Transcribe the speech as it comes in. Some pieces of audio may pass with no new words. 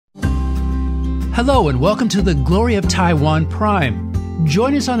Hello and welcome to the Glory of Taiwan Prime.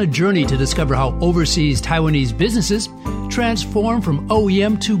 Join us on a journey to discover how overseas Taiwanese businesses transform from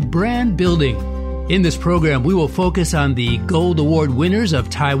OEM to brand building. In this program, we will focus on the Gold Award winners of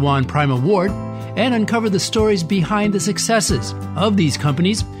Taiwan Prime Award and uncover the stories behind the successes of these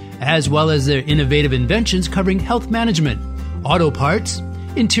companies, as well as their innovative inventions covering health management, auto parts,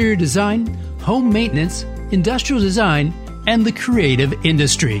 interior design, home maintenance, industrial design, and the creative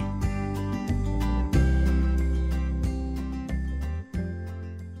industry.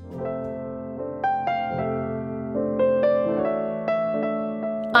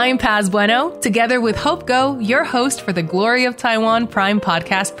 I'm Paz Bueno, together with Hope Go, your host for the Glory of Taiwan Prime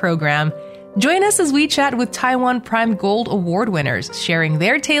podcast program. Join us as we chat with Taiwan Prime Gold Award winners, sharing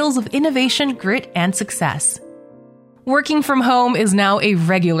their tales of innovation, grit, and success. Working from home is now a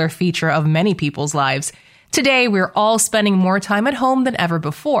regular feature of many people's lives. Today, we're all spending more time at home than ever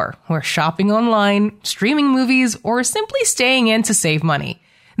before. We're shopping online, streaming movies, or simply staying in to save money.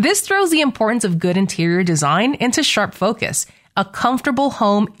 This throws the importance of good interior design into sharp focus. A comfortable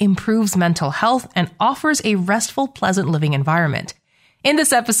home improves mental health and offers a restful, pleasant living environment. In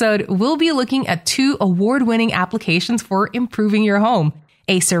this episode, we'll be looking at 2 award-winning applications for improving your home,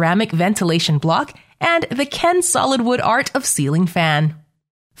 a ceramic ventilation block and the Ken solid wood art of ceiling fan.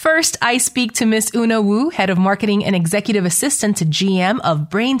 First, I speak to Miss Una Wu, Head of Marketing and Executive Assistant to GM of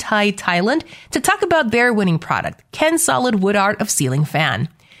Braintie Thailand, to talk about their winning product, Ken solid wood art of ceiling fan.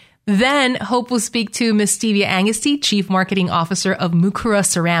 Then, Hope will speak to Ms. Stevia Angesty, Chief Marketing Officer of Mukura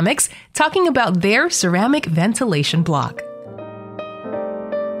Ceramics, talking about their ceramic ventilation block.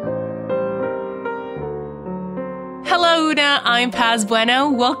 Hello, Una. I'm Paz Bueno.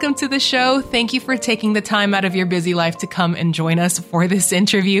 Welcome to the show. Thank you for taking the time out of your busy life to come and join us for this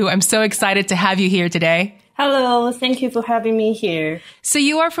interview. I'm so excited to have you here today. Hello, thank you for having me here. So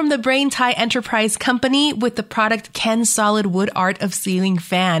you are from the Braintie Enterprise Company with the product Ken Solid Wood Art of Ceiling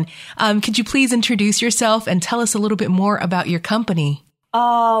Fan. Could you please introduce yourself and tell us a little bit more about your company?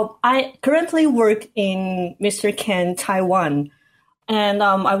 I currently work in Mr. Ken, Taiwan, and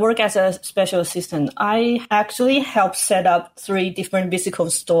I work as a special assistant. I actually help set up 3 different physical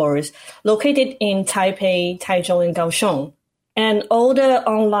stores located in Taipei, Taichung, and Kaohsiung. And all the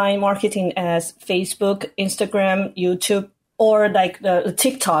online marketing as Facebook, Instagram, YouTube, or like the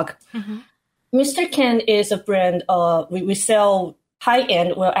TikTok. Mm-hmm. Mr. Ken is a brand. We sell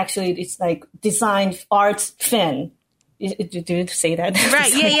high-end. Well, actually, it's like designed art fan. Did you say that?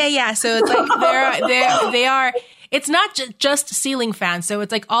 Right. Yeah. So it's like they are. It's not just ceiling fans. So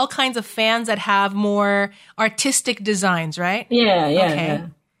it's like all kinds of fans that have more artistic designs, right? Yeah. Yeah.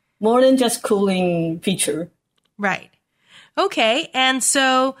 More than just cooling feature. Right. Okay, and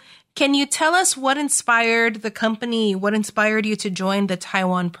so can you tell us what inspired the company, what inspired you to join the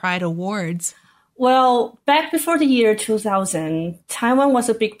Taiwan Pride Awards? Well, back before the year 2000, Taiwan was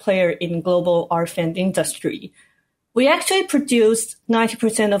a big player in global art fan industry. We actually produced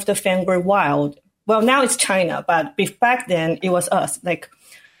 90% of the fan worldwide. Well, now it's China, but back then it was us.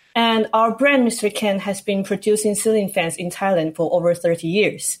 And our brand, Mr. Ken, has been producing ceiling fans in Thailand for over 30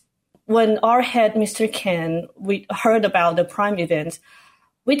 years. When our head, Mr. Ken, we heard about the Prime event,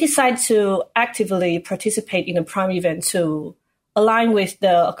 we decided to actively participate in the Prime event to align with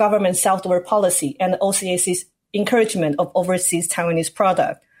the government's southward policy and OCAC's encouragement of overseas Taiwanese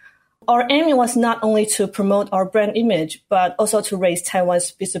product. Our aim was not only to promote our brand image, but also to raise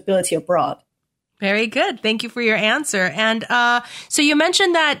Taiwan's visibility abroad. Very good. Thank you for your answer. And so you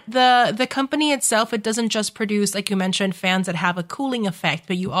mentioned that the company itself, it doesn't just produce, like you mentioned, fans that have a cooling effect,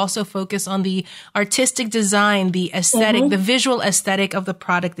 but you also focus on the artistic design, the aesthetic, the visual aesthetic of the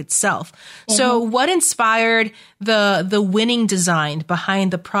product itself. So what inspired the winning design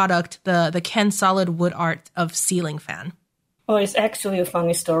behind the product, the Ken Solid Wood Art of Ceiling Fan? Oh, it's actually a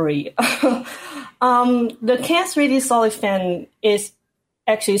funny story. The Ken 3D Solid Fan is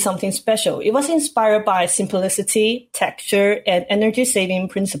actually something special. It was inspired by simplicity, texture, and energy-saving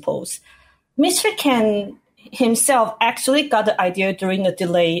principles. Mr. Ken himself actually got the idea during a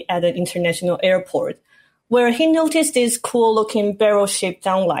delay at an international airport, where he noticed these cool-looking barrel-shaped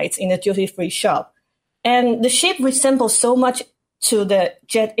downlights in a duty-free shop. And the shape resembles so much to the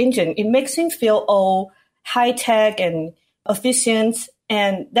jet engine, it makes him feel all high-tech and efficient.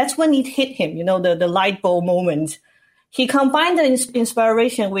 And that's when it hit him, the light bulb moment. He combined the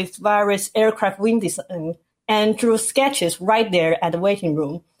inspiration with various aircraft wing design and drew sketches right there at the waiting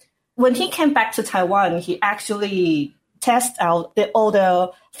room. When he came back to Taiwan, he actually tested out all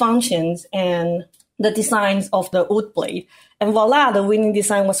the functions and the designs of the wood blade. And voila, the winning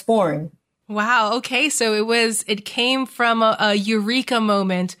design was born. Wow. Okay. So it came from a eureka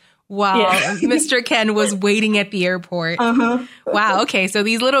moment Wow. Yeah. Mr. Ken was waiting at the airport. Uh-huh. Wow. Okay. So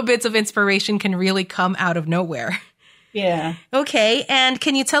these little bits of inspiration can really come out of nowhere. Yeah. Okay. And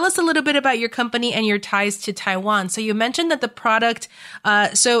can you tell us a little bit about your company and your ties to Taiwan? So you mentioned that the product,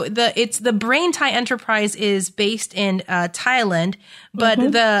 it's the Brain Thai Enterprise is based in Thailand, but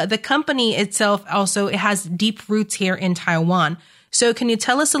the company itself also, it has deep roots here in Taiwan. So can you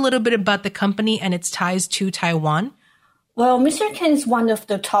tell us a little bit about the company and its ties to Taiwan? Well, Mr. Ken is one of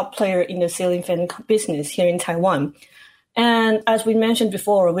the top players in the ceiling fan business here in Taiwan. And as we mentioned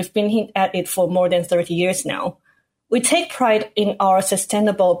before, we've been at it for more than 30 years now. We take pride in our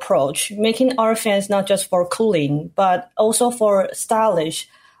sustainable approach, making our fans not just for cooling, but also for stylish,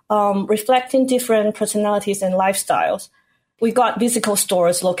 reflecting different personalities and lifestyles. We got physical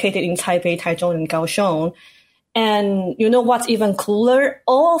stores located in Taipei, Taichung, and Kaohsiung. And you know what's even cooler?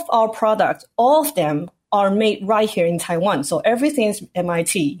 All of our products, all of them are made right here in Taiwan. So everything's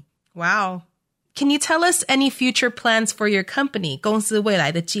MIT. Wow. Can you tell us any future plans for your company? 公司未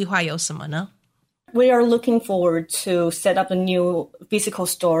来的计划有什么呢? We are looking forward to set up a new physical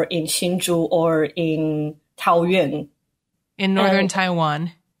store in Hsinchu or in Taoyuan. In northern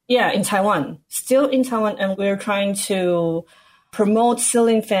Taiwan. Yeah, in Taiwan. Still in Taiwan, and we're trying to promote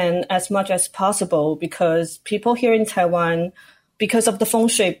ceiling fan as much as possible because people here in Taiwan, because of the feng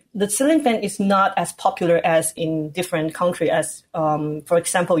shui, the ceiling fan is not as popular as in different countries as, for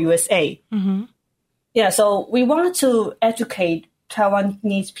example, USA. Mm-hmm. Yeah, so we wanted to educate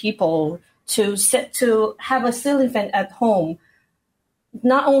Taiwanese people to have a ceiling fan at home,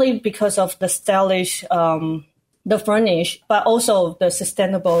 not only because of the stylish, the furnish, but also the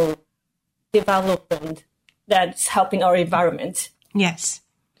sustainable development that's helping our environment. Yes.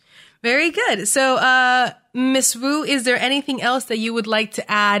 Very good. So, Ms. Wu, is there anything else that you would like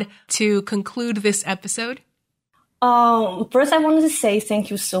to add to conclude this episode? First, I wanted to say thank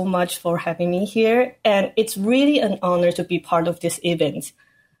you so much for having me here. And it's really an honor to be part of this event.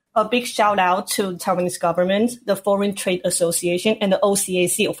 A big shout out to the Taiwanese government, the Foreign Trade Association, and the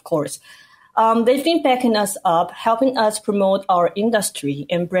OCAC, of course. They've been backing us up, helping us promote our industry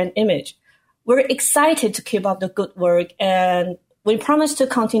and brand image. We're excited to keep up the good work, and we promise to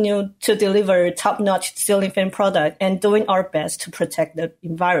continue to deliver top-notch ceiling fan product and doing our best to protect the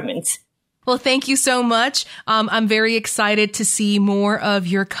environment. Well, thank you so much. I'm very excited to see more of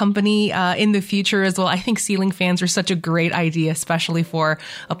your company in the future as well. I think ceiling fans are such a great idea, especially for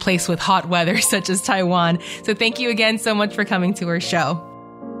a place with hot weather such as Taiwan. So thank you again so much for coming to our show.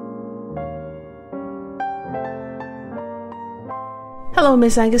 Hello,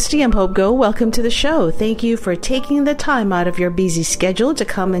 Ms. Angusti and Hope Go. Welcome to the show. Thank you for taking the time out of your busy schedule to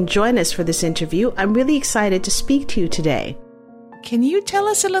come and join us for this interview. I'm really excited to speak to you today. Can you tell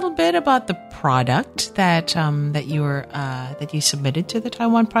us a little bit about the product that you submitted to the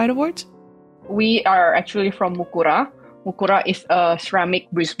Taiwan Pride Awards? We are actually from Mukura. Mukura is a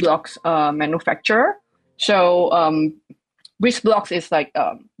ceramic breeze blocks manufacturer. So breeze blocks is like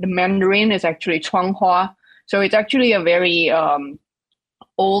the Mandarin is actually chuanghua. So it's actually a very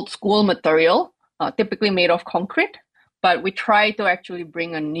old school material, typically made of concrete. But we try to actually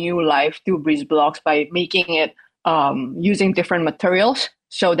bring a new life to breeze blocks by making it using different materials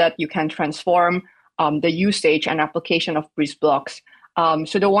so that you can transform the usage and application of breeze blocks.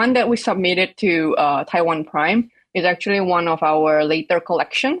 So the one that we submitted to Taiwan Prime is actually one of our later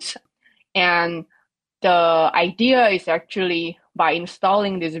collections. And the idea is actually by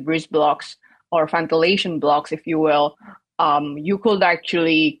installing these breeze blocks or ventilation blocks, if you will, you could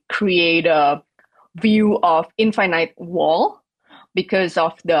actually create a view of infinite wall because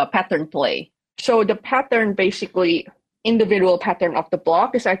of the pattern play. So the pattern, basically, individual pattern of the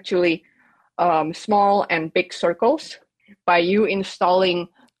block is actually small and big circles. By you installing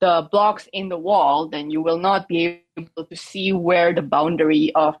the blocks in the wall, then you will not be able to see where the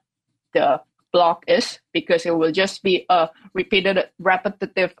boundary of the block is because it will just be a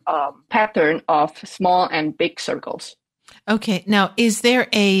repetitive pattern of small and big circles. Okay. Now, is there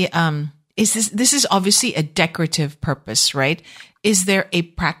a this is obviously a decorative purpose, right? Is there a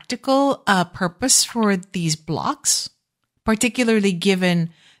practical purpose for these blocks, particularly given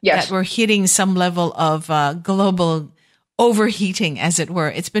that we're hitting some level of global overheating, as it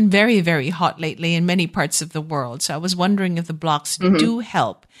were? It's been very, very hot lately in many parts of the world. So I was wondering if the blocks do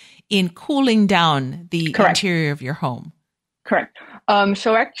help in cooling down the interior of your home. Correct.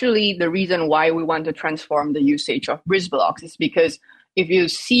 So actually, the reason why we want to transform the usage of breeze blocks is because if you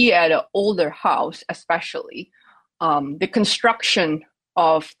see at an older house, especially, the construction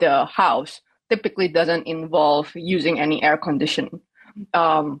of the house typically doesn't involve using any air conditioning.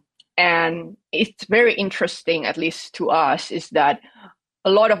 And it's very interesting, at least to us, is that a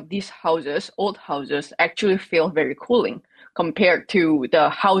lot of these houses, old houses, actually feel very cooling compared to the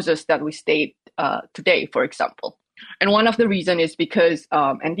houses that we stayed today, for example. And one of the reasons is because,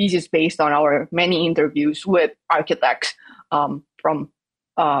 and this is based on our many interviews with architects from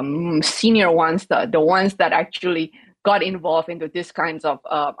senior ones, the ones that actually got involved into these kinds of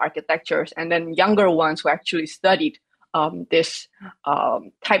architectures, and then younger ones who actually studied this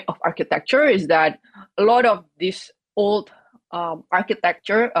type of architecture, is that a lot of this old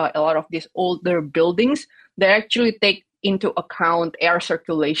architecture, a lot of these older buildings, they actually take into account air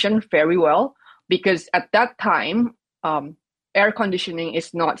circulation very well, because at that time, air conditioning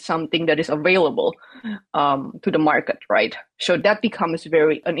is not something that is available to the market, right? So that becomes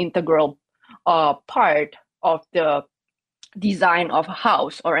an integral part of the design of a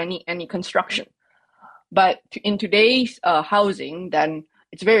house or any construction. But in today's housing, then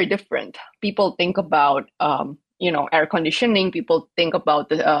it's very different. People think about air conditioning. People think about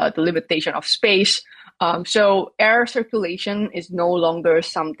the limitation of space. So air circulation is no longer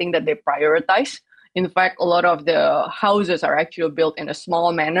something that they prioritize. In fact, a lot of the houses are actually built in a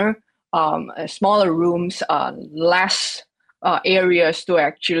small manner, smaller rooms, less areas to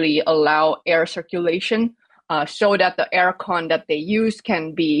actually allow air circulation, so that the aircon that they use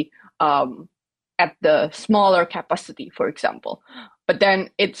can be at the smaller capacity, for example. But then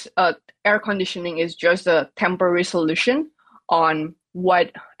air conditioning is just a temporary solution on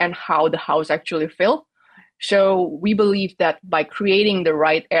what and how the house actually feels. So we believe that by creating the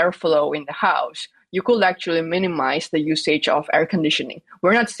right airflow in the house, you could actually minimize the usage of air conditioning.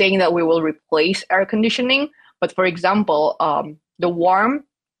 We're not saying that we will replace air conditioning, but for example, the warm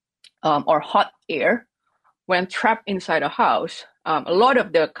or hot air, when trapped inside a house, a lot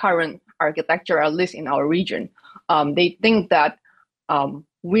of the current architecture, at least in our region, they think that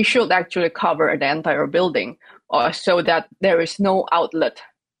we should actually cover the entire building so that there is no outlet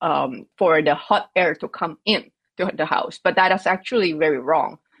for the hot air to come in to the house. But that is actually very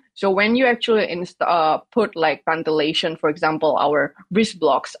wrong. So when you actually put like ventilation, for example, our wrist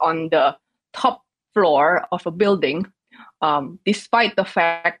blocks on the top floor of a building, despite the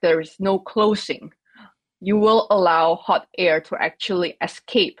fact there is no closing, you will allow hot air to actually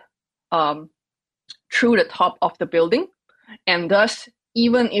escape through the top of the building. And thus,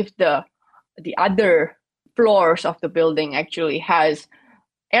 even if the other floors of the building actually has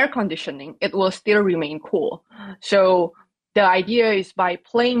air conditioning, it will still remain cool. So the idea is by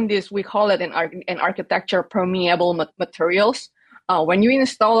playing this, we call it in architecture permeable materials. When you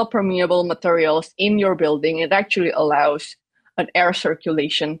install a permeable materials in your building, it actually allows an air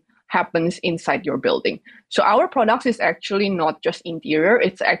circulation happens inside your building. So our products is actually not just interior,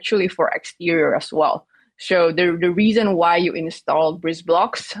 it's actually for exterior as well. So the reason why you install breeze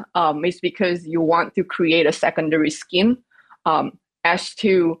blocks is because you want to create a secondary skin as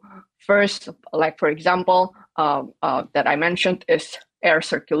to first, like for example, that I mentioned is air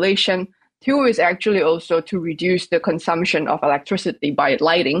circulation. 2 is actually also to reduce the consumption of electricity by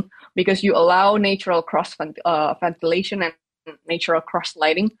lighting, because you allow natural cross ventilation and natural cross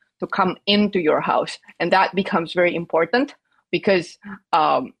lighting to come into your house. And that becomes very important because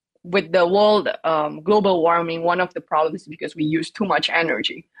with the world global warming, one of the problems is because we use too much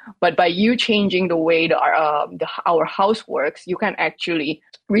energy. But by you changing the way our house works, you can actually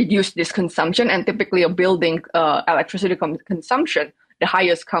reduce this consumption. And typically a building electricity consumption, the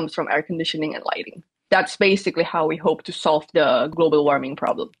highest comes from air conditioning and lighting. That's basically how we hope to solve the global warming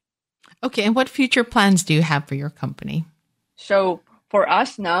problem. Okay, and what future plans do you have for your company? So for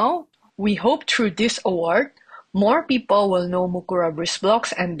us now, we hope through this award, more people will know Mukura Breeze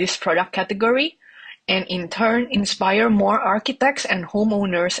Blocks and this product category, and in turn inspire more architects and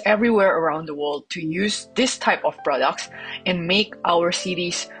homeowners everywhere around the world to use this type of products and make our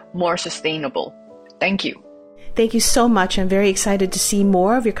cities more sustainable. Thank you. Thank you so much. I'm very excited to see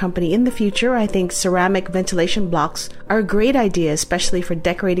more of your company in the future. I think ceramic ventilation blocks are a great idea, especially for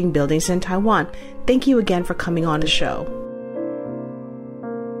decorating buildings in Taiwan. Thank you again for coming on the show.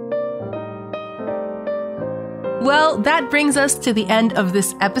 Well, that brings us to the end of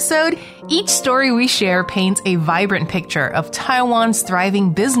this episode. Each story we share paints a vibrant picture of Taiwan's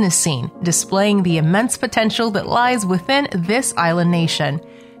thriving business scene, displaying the immense potential that lies within this island nation.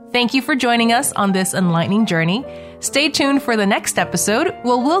 Thank you for joining us on this enlightening journey. Stay tuned for the next episode,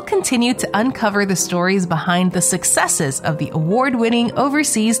 where we'll continue to uncover the stories behind the successes of the award-winning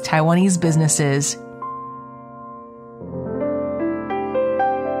overseas Taiwanese businesses.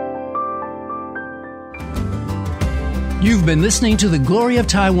 You've been listening to The Glory of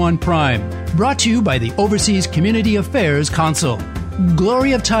Taiwan Prime, brought to you by the Overseas Community Affairs Council.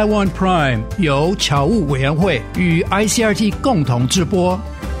 Glory of Taiwan Prime 由侨务委员会与 ICRT 共同制播。